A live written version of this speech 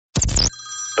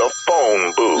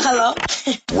phone booth. Hello?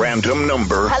 Random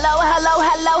number. Hello?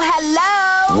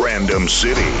 Random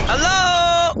city.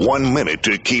 Hello? 1 minute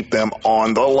to keep them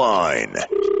on the line.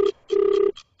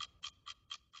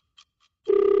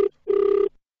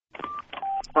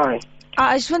 Hi.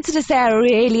 I just wanted to say I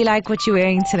really like what you're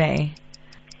wearing today.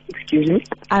 Excuse me?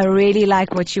 I really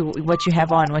like what you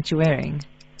have on, what you're wearing.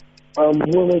 Who am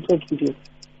I talking to?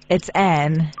 It's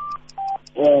Anne.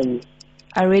 Um,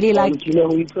 I really like... do you know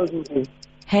who you're talking to?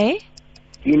 Hey?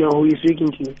 Do you know who you're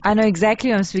speaking to? I know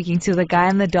exactly who I'm speaking to, the guy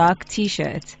in the dark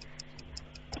t-shirt.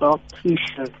 Dark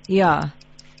t-shirt. Yeah.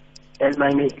 And my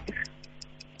name is...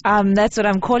 That's what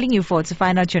I'm calling you for, to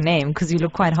find out your name, because you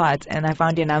look quite hot, and I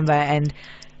found your number, and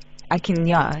I can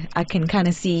kind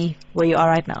of see where you are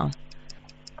right now.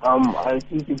 I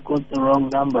think you've got the wrong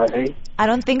number, eh? I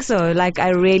don't think so. I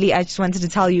just wanted to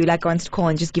tell you, I wanted to call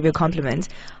and just give you a compliment.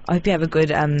 I hope you have a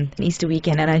good Easter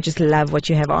weekend, and I just love what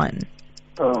you have on.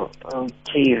 Oh,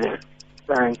 okay then.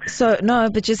 Thanks. So, no,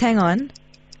 but just hang on.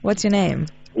 What's your name?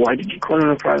 Why did you call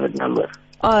on a private number?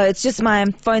 Oh, it's just my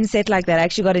phone set like that. I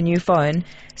actually got a new phone,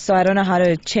 so I don't know how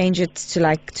to change it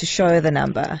to show the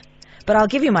number. But I'll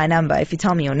give you my number if you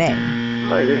tell me your name.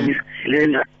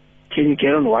 Can you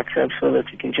get on WhatsApp so that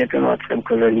you can chat on WhatsApp?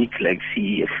 Because I need to see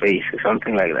your face or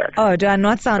something like that. Oh, do I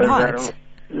not sound hot?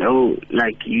 No,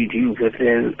 you do, but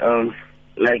then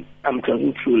I'm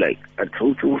talking to a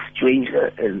total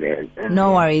stranger, and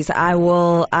no worries. I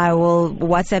will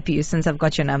WhatsApp you since I've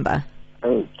got your number.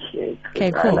 Okay.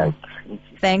 Okay, cool.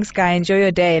 Thanks, guy. Enjoy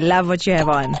your day. Love what you have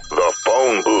on. The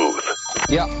phone booth.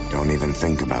 Yeah. Don't even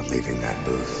think about leaving that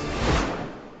booth.